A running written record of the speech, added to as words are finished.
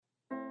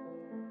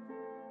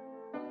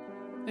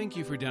Thank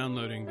you for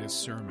downloading this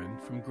sermon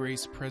from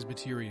Grace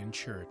Presbyterian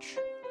Church.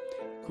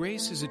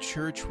 Grace is a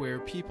church where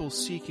people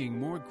seeking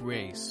more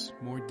grace,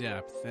 more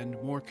depth,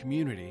 and more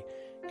community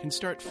can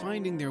start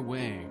finding their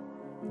way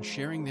and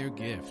sharing their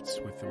gifts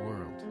with the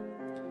world.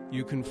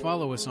 You can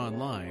follow us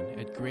online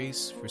at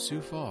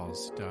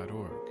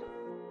graceforsiouxfalls.org.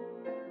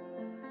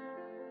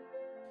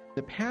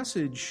 The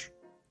passage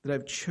that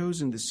I've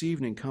chosen this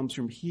evening comes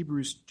from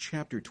Hebrews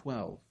chapter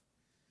 12.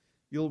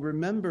 You'll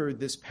remember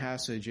this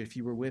passage if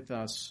you were with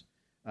us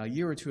a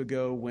year or two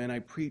ago when I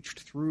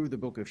preached through the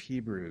book of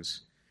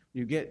Hebrews.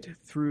 You get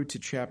through to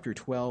chapter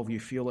 12, you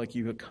feel like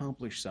you've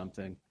accomplished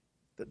something.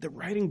 The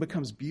writing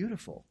becomes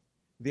beautiful.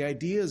 The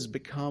ideas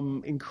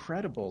become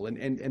incredible,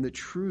 and the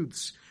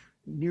truths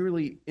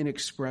nearly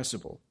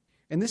inexpressible.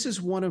 And this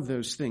is one of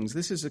those things.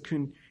 This is a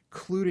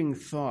concluding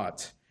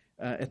thought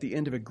at the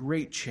end of a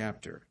great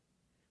chapter.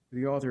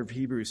 The author of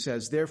Hebrews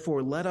says,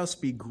 "Therefore, let us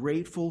be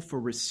grateful for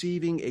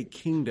receiving a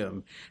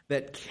kingdom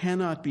that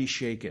cannot be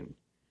shaken.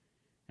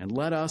 And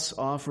let us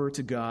offer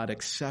to God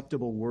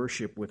acceptable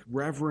worship with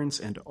reverence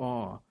and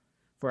awe,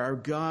 for our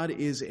God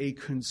is a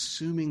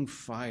consuming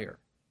fire."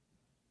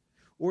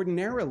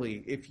 Ordinarily,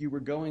 if you were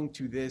going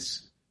to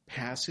this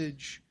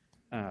passage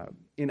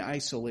in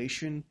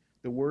isolation,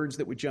 the words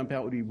that would jump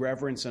out would be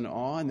reverence and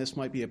awe, and this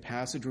might be a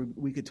passage where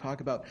we could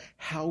talk about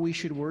how we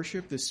should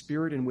worship, the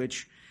spirit in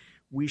which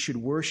we should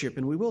worship.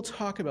 And we will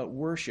talk about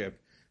worship,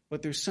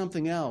 but there's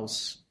something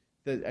else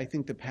that I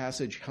think the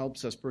passage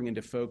helps us bring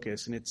into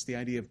focus, and it's the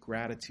idea of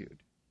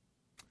gratitude.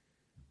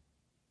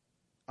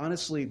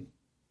 Honestly,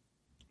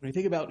 when I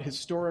think about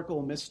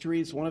historical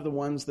mysteries, one of the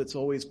ones that's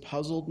always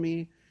puzzled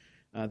me,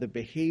 the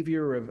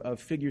behavior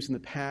of figures in the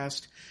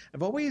past,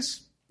 I've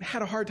always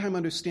had a hard time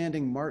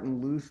understanding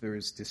Martin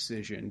Luther's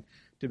decision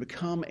to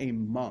become a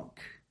monk.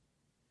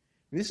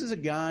 And this is a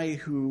guy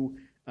who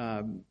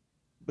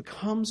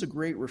becomes a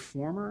great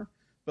reformer,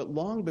 but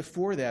long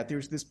before that,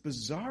 there's this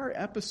bizarre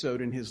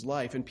episode in his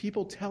life, and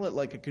people tell it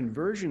like a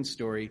conversion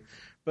story,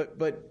 but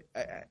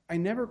I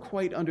never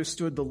quite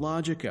understood the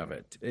logic of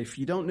it. If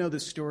you don't know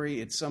the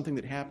story, it's something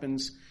that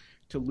happens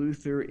to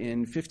Luther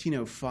in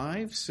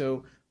 1505,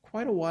 so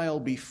quite a while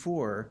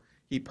before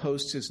he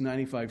posts his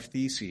 95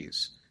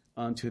 Theses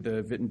onto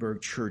the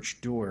Wittenberg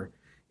church door.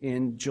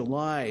 In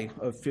July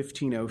of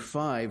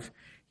 1505,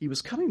 he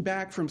was coming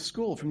back from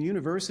school, from the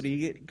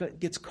university. He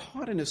gets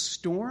caught in a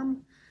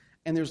storm,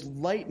 and there's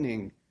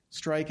lightning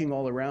striking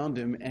all around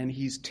him, and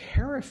he's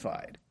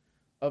terrified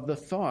of the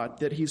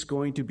thought that he's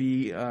going to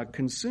be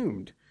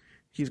consumed.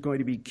 He's going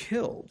to be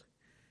killed.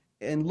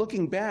 And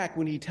looking back,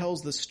 when he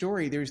tells the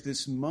story, there's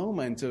this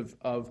moment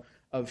of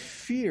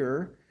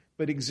fear,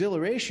 but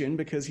exhilaration,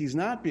 because he's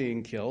not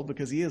being killed,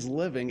 because he is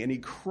living, and he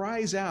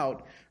cries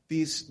out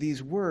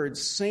these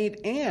words,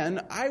 "Saint Anne,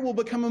 I will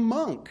become a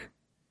monk."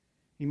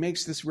 He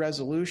makes this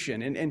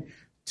resolution, and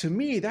to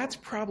me, that's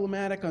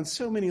problematic on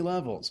so many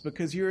levels,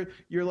 because you're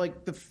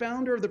like the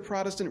founder of the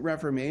Protestant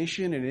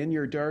Reformation, and in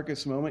your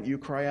darkest moment, you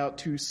cry out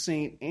to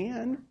Saint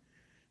Anne.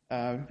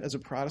 As a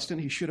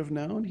Protestant, he should have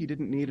known he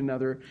didn't need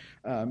another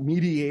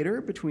mediator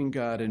between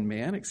God and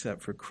man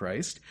except for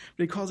Christ.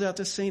 But he calls out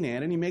to Saint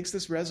Anne, and he makes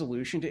this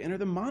resolution to enter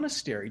the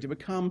monastery, to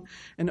become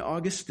an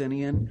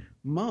Augustinian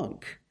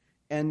monk.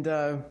 And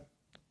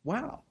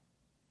wow,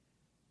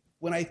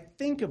 when I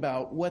think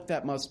about what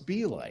that must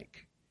be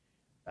like,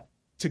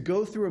 to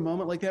go through a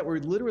moment like that where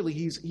literally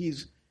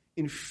he's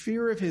in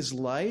fear of his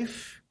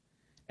life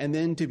and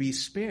then to be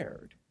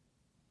spared,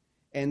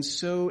 and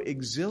so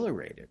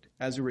exhilarated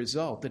as a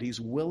result that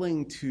he's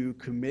willing to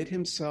commit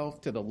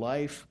himself to the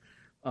life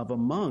of a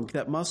monk,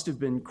 that must have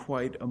been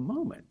quite a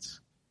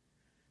moment.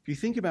 If you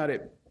think about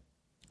it,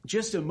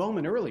 just a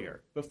moment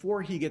earlier,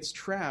 before he gets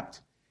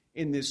trapped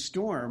in this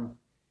storm,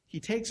 he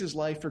takes his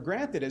life for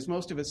granted, as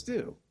most of us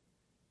do.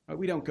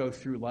 We don't go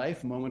through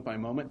life moment by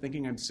moment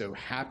thinking, I'm so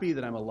happy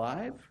that I'm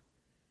alive.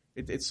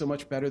 It's so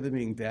much better than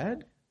being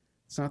dead.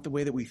 It's not the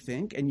way that we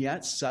think. And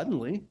yet,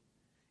 suddenly,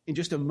 in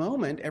just a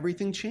moment,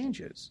 everything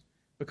changes.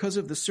 Because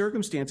of the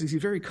circumstances,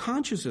 he's very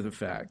conscious of the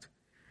fact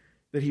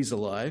that he's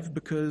alive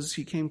because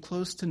he came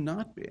close to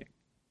not being.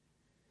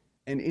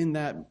 And in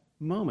that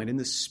moment, in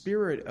the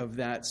spirit of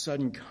that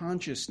sudden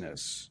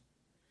consciousness,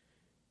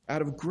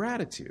 out of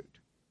gratitude,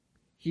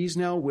 he's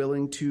now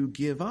willing to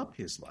give up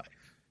his life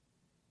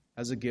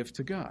as a gift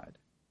to God.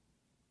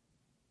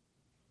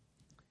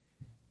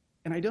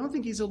 And I don't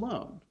think he's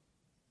alone.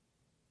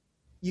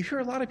 You hear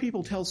a lot of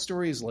people tell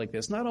stories like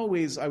this. Not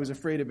always, I was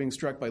afraid of being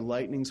struck by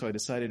lightning, so I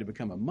decided to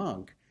become a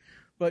monk.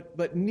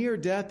 But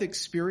near-death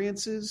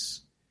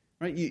experiences,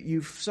 right?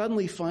 You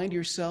suddenly find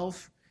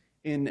yourself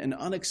in an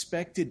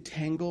unexpected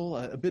tangle,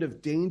 a bit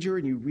of danger,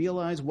 and you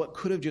realize what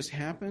could have just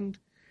happened.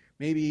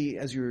 Maybe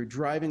as you're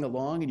driving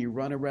along and you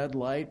run a red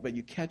light, but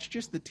you catch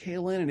just the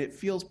tail end and it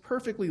feels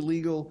perfectly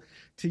legal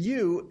to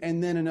you,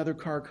 and then another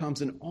car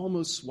comes and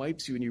almost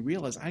swipes you, and you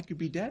realize, I could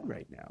be dead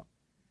right now.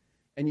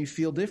 And you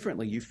feel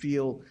differently. You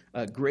feel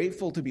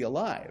grateful to be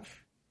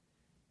alive.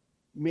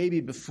 Maybe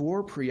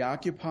before,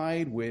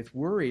 preoccupied with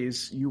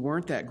worries, you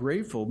weren't that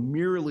grateful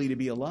merely to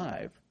be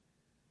alive.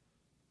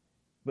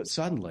 But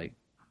suddenly,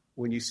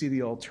 when you see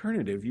the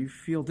alternative, you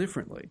feel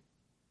differently.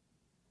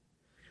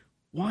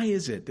 Why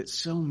is it that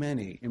so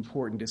many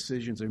important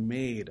decisions are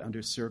made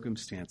under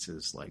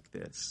circumstances like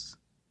this?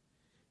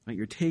 Like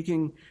you're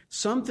taking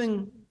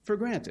something for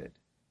granted.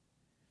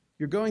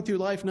 You're going through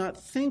life not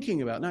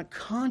thinking about, not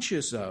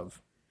conscious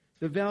of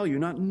the value,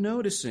 not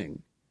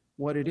noticing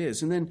what it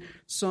is. And then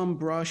some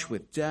brush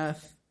with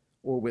death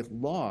or with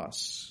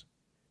loss,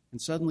 and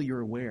suddenly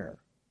you're aware.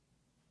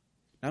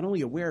 Not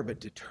only aware, but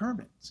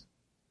determined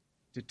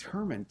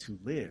to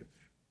live,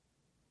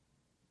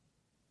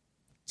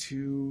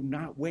 to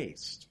not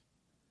waste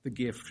the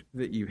gift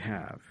that you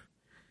have.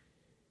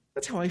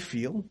 That's how I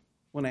feel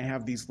when I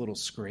have these little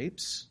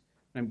scrapes.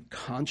 I'm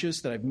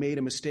conscious that I've made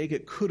a mistake.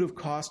 It could have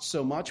cost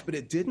so much, but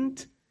it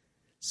didn't.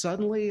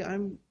 Suddenly,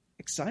 I'm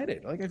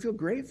excited. Like I feel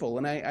grateful,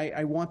 and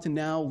I want to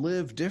now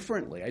live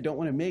differently. I don't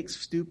want to make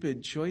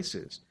stupid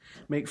choices,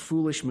 make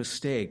foolish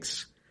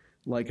mistakes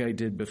like I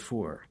did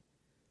before.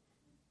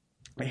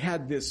 I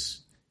had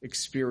this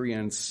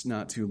experience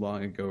not too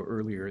long ago,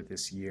 earlier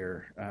this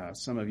year.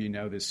 Some of you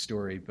know this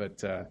story,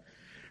 but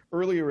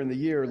earlier in the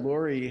year,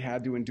 Lori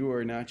had to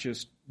endure not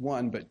just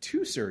one, but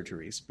 2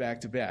 surgeries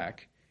back to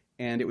back.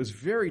 And it was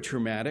very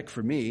traumatic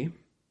for me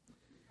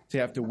to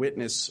have to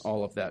witness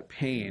all of that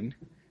pain.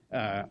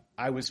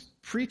 I was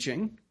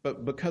preaching,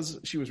 but because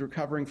she was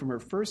recovering from her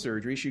first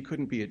surgery, she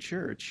couldn't be at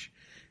church.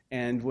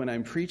 And when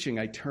I'm preaching,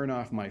 I turn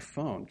off my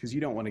phone because you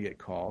don't want to get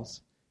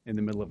calls in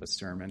the middle of a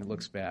sermon. It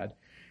looks bad.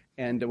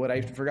 And what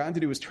I'd forgotten to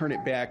do was turn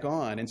it back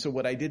on. And so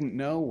what I didn't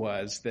know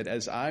was that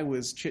as I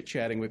was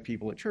chit-chatting with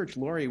people at church,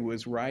 Lori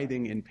was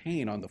writhing in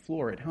pain on the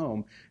floor at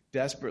home,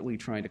 desperately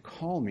trying to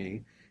call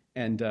me,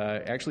 and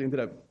actually ended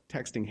up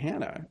texting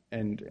Hannah.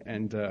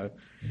 And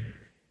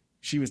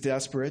she was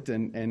desperate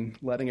and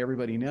letting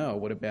everybody know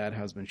what a bad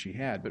husband she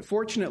had. But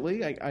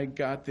fortunately, I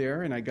got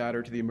there and I got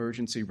her to the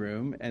emergency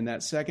room. And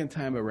that second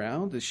time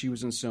around, as she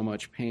was in so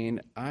much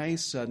pain, I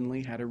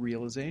suddenly had a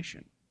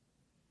realization.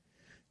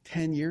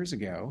 10 years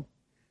ago,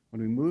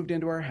 when we moved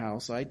into our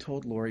house, I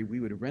told Lori we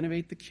would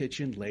renovate the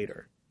kitchen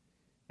later.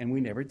 And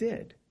we never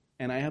did.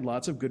 And I had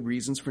lots of good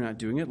reasons for not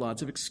doing it,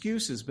 lots of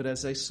excuses. But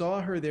as I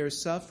saw her there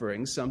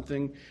suffering,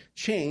 something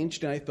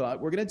changed, and I thought,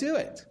 we're going to do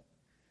it.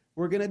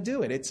 We're going to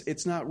do it.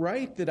 It's not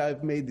right that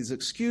I've made these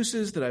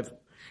excuses, that I've,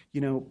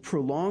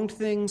 prolonged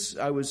things.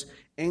 I was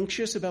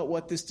anxious about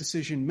what this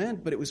decision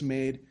meant, but it was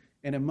made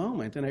in a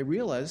moment. And I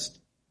realized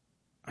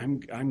I'm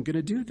going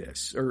to do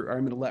this, or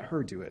I'm going to let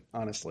her do it,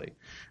 honestly,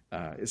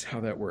 is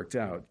how that worked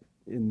out.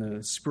 In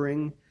the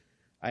spring,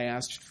 I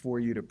asked for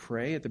you to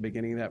pray at the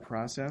beginning of that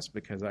process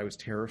because I was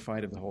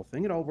terrified of the whole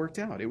thing. It all worked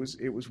out. It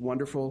was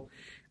wonderful.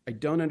 I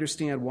don't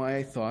understand why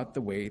I thought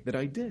the way that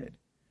I did.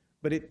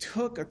 But it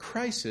took a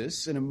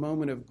crisis and a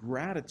moment of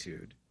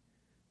gratitude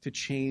to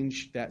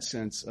change that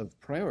sense of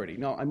priority.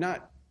 Now, I'm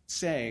not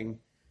saying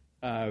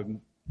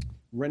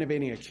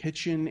renovating a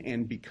kitchen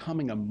and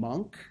becoming a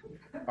monk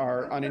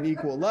are on an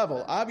equal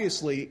level.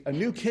 Obviously, a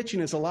new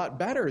kitchen is a lot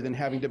better than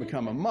having to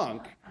become a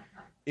monk,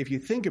 if you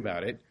think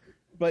about it.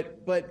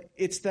 But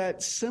it's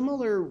that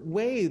similar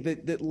way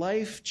that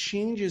life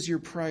changes your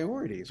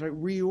priorities, right?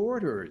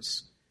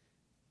 Reorders,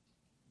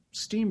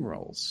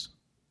 steamrolls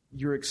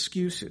your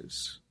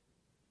excuses.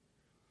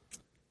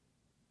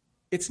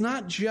 It's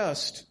not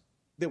just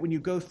that when you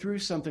go through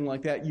something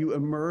like that, you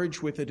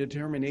emerge with a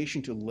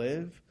determination to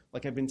live.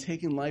 Like I've been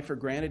taking life for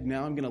granted,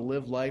 now I'm going to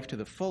live life to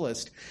the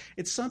fullest.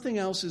 It's something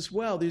else as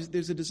well.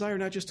 There's a desire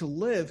not just to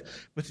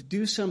live, but to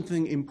do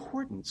something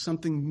important,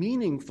 something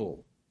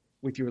meaningful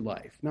with your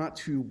life, not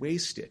to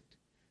waste it.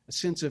 A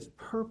sense of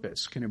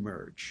purpose can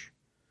emerge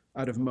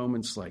out of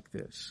moments like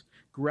this.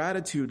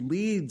 Gratitude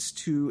leads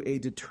to a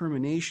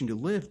determination to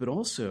live, but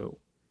also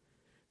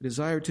a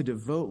desire to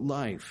devote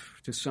life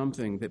to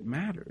something that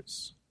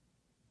matters.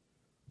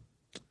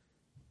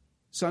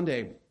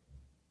 Sunday,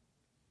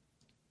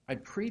 I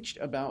preached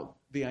about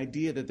the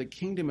idea that the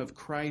kingdom of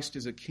Christ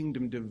is a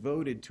kingdom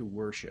devoted to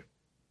worship.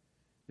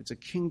 It's a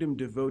kingdom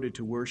devoted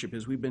to worship.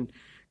 As we've been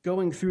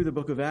going through the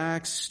book of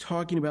Acts,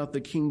 talking about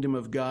the kingdom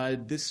of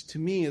God, this to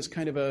me is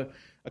kind of a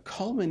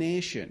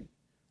culmination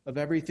of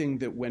everything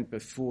that went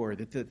before.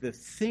 That the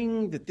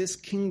thing that this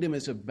kingdom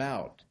is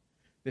about,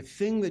 the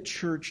thing the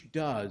church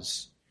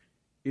does,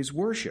 is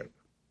worship.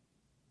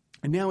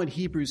 And now in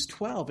Hebrews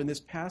 12, in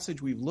this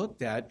passage we've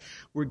looked at,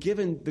 we're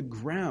given the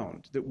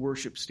ground that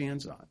worship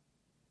stands on.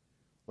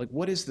 Like,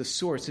 what is the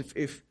source?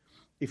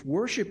 If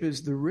worship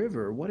is the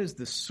river, what is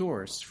the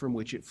source from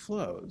which it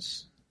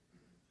flows?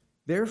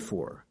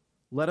 Therefore,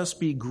 let us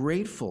be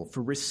grateful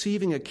for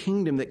receiving a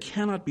kingdom that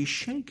cannot be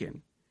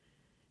shaken.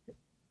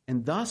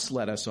 And thus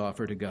let us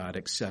offer to God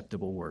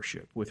acceptable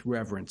worship with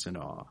reverence and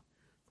awe,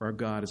 for our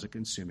God is a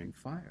consuming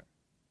fire.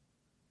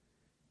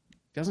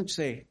 It doesn't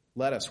say,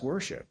 let us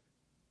worship.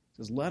 It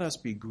says, let us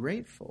be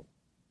grateful,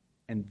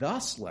 and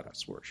thus let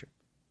us worship.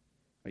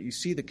 But you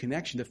see the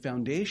connection, the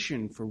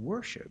foundation for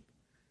worship,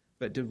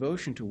 that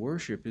devotion to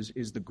worship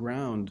is the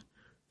ground,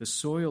 the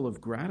soil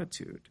of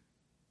gratitude.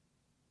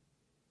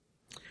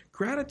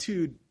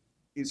 Gratitude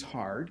is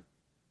hard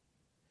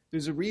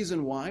There's a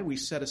reason why we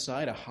set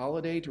aside a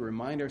holiday to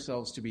remind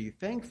ourselves to be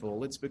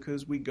thankful. It's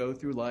because we go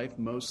through life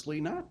mostly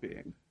not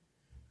being.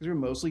 Because we're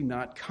mostly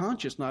not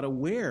conscious, not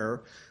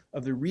aware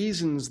of the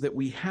reasons that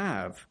we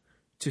have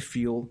to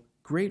feel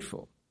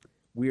grateful.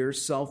 We're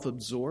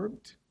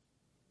self-absorbed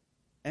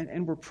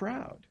and we're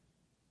proud.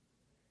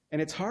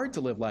 And it's hard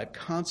to live life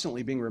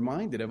constantly being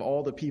reminded of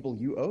all the people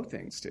you owe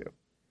things to.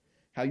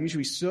 How you should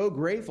be so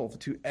grateful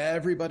to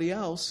everybody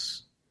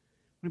else.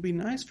 It would be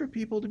nice for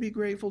people to be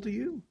grateful to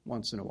you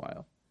once in a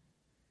while.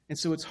 And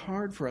so it's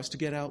hard for us to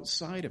get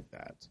outside of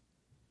that.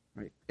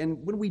 Right?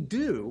 And when we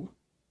do,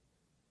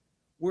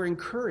 we're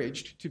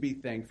encouraged to be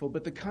thankful,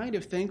 but the kind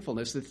of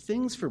thankfulness, the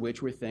things for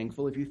which we're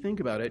thankful, if you think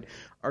about it,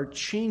 are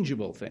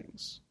changeable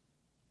things.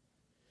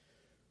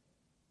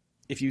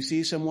 If you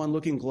see someone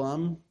looking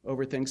glum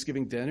over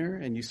Thanksgiving dinner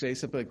and you say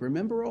something like,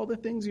 remember all the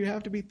things you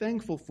have to be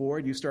thankful for,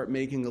 and you start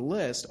making a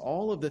list,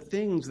 all of the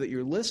things that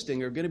you're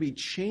listing are going to be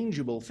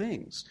changeable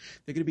things.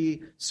 They're going to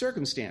be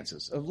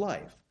circumstances of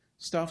life,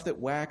 stuff that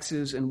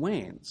waxes and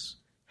wanes,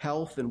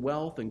 health and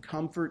wealth and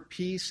comfort,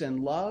 peace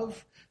and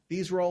love.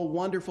 These are all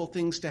wonderful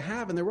things to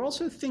have, and they're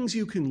also things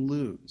you can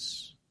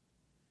lose,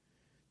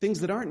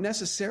 things that aren't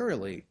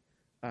necessarily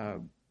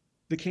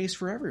the case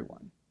for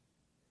everyone.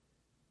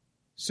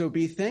 So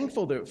be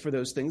thankful for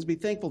those things. Be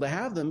thankful to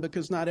have them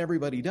because not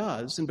everybody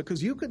does, and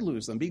because you could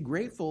lose them. Be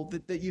grateful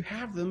that you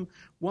have them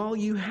while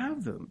you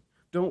have them.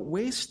 Don't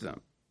waste them.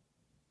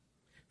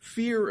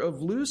 Fear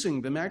of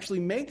losing them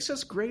actually makes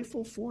us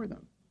grateful for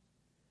them.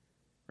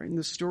 Right? In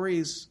the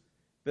stories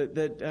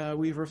that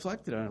we've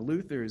reflected on,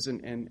 Luther's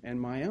and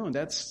my own,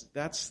 that's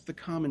the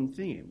common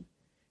theme.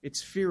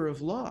 It's fear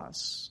of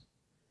loss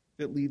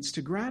that leads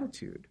to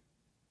gratitude.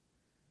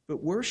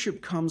 But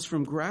worship comes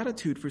from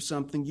gratitude for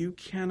something you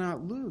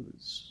cannot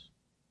lose,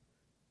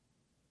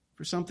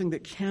 for something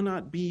that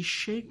cannot be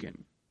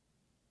shaken.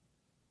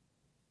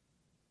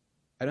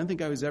 I don't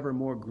think I was ever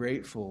more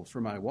grateful for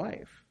my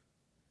wife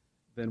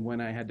than when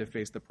I had to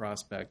face the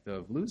prospect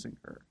of losing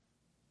her.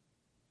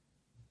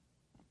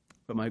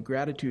 But my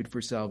gratitude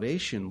for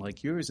salvation,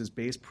 like yours, is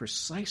based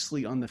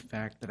precisely on the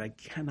fact that I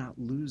cannot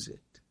lose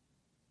it.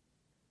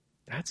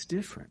 That's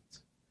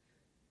different.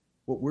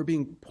 What we're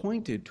being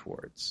pointed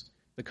towards,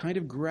 the kind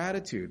of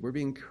gratitude we're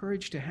being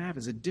encouraged to have,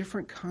 is a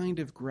different kind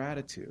of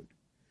gratitude.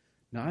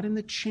 Not in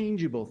the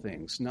changeable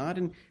things, not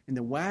in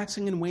the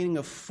waxing and waning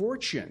of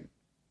fortune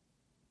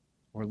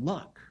or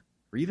luck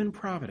or even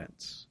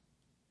providence.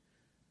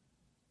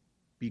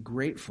 Be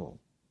grateful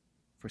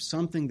for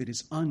something that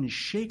is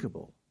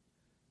unshakable,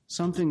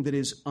 something that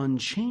is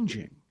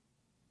unchanging.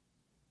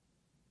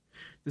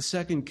 The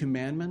second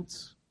commandment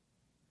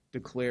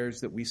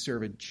declares that we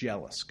serve a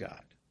jealous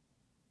God.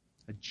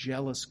 A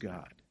jealous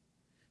God.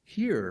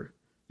 Here,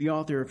 the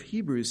author of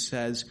Hebrews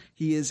says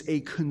he is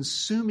a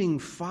consuming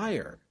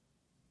fire.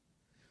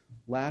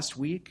 Last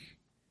week,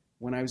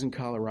 when I was in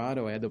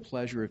Colorado, I had the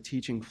pleasure of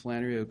teaching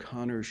Flannery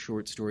O'Connor's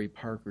short story,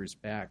 Parker's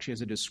Back. She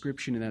has a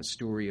description in that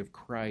story of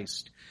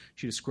Christ.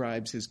 She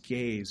describes his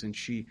gaze, and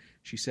she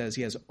says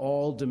he has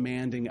all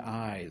demanding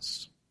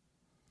eyes.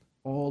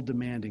 All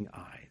demanding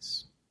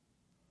eyes.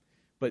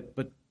 But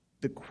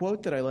the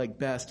quote that I like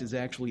best is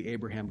actually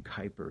Abraham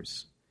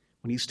Kuyper's,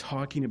 when he's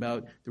talking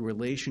about the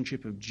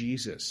relationship of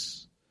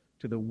Jesus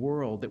to the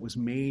world that was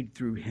made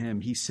through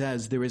him. He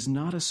says, there is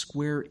not a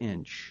square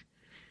inch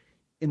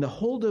in the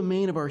whole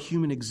domain of our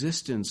human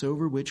existence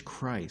over which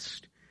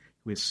Christ,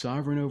 who is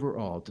sovereign over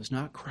all, does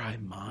not cry,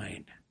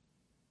 mine.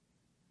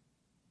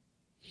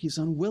 He's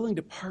unwilling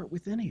to part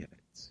with any of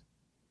it.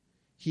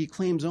 He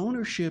claims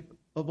ownership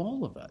of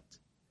all of it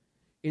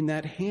in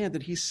that hand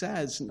that he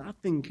says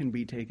nothing can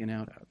be taken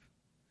out of.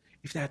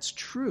 If that's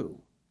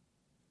true,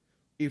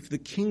 if the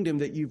kingdom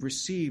that you've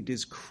received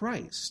is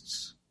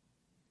Christ's,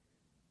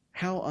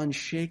 how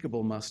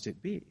unshakable must it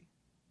be?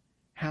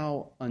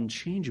 How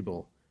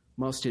unchangeable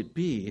must it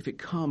be if it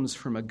comes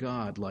from a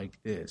God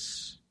like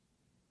this?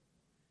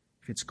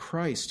 If it's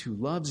Christ who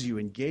loves you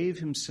and gave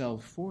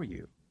himself for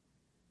you,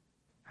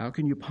 how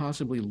can you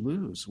possibly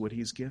lose what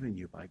he's given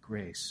you by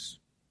grace?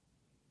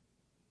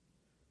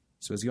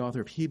 So as the author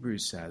of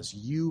Hebrews says,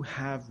 you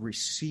have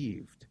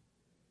received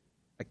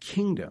a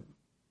kingdom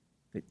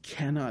that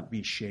cannot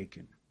be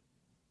shaken.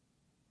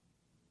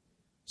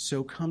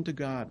 So come to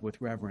God with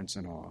reverence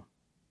and awe.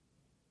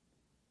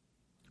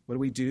 What do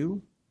we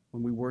do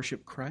when we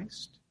worship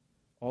Christ?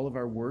 All of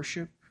our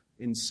worship,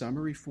 in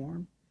summary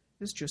form,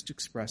 is just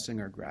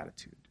expressing our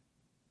gratitude.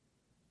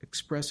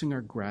 Expressing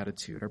our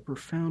gratitude, our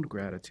profound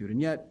gratitude.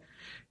 And yet,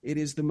 it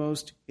is the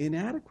most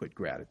inadequate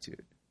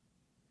gratitude,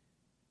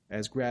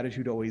 as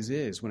gratitude always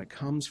is when it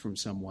comes from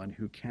someone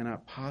who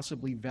cannot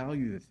possibly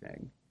value the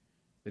thing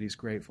that he's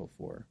grateful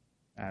for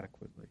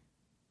adequately.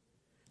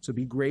 So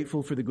be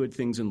grateful for the good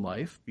things in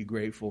life. Be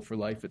grateful for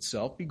life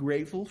itself. Be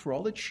grateful for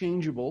all the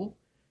changeable,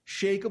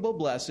 shakable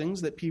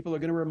blessings that people are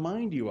going to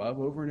remind you of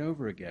over and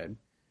over again.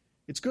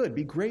 It's good.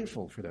 Be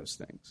grateful for those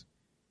things.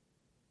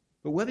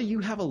 But whether you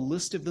have a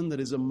list of them that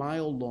is a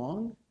mile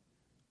long,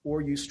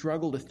 or you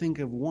struggle to think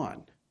of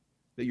one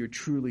that you're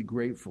truly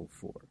grateful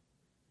for,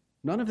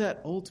 None of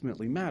that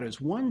ultimately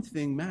matters. One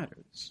thing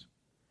matters.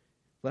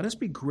 Let us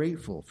be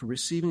grateful for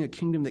receiving a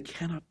kingdom that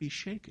cannot be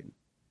shaken.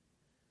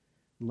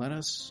 Let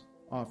us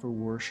offer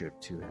worship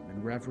to him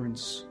in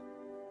reverence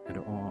and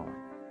awe.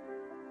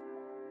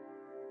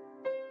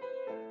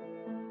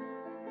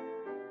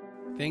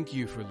 Thank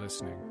you for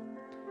listening.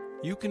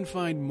 You can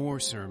find more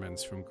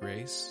sermons from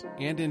Grace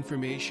and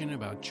information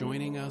about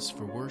joining us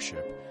for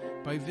worship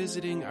by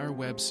visiting our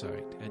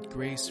website at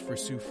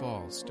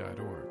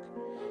graceforsiouxfalls.org.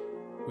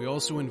 We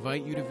also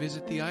invite you to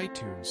visit the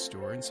iTunes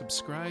store and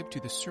subscribe to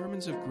the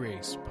Sermons of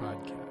Grace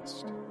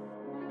podcast.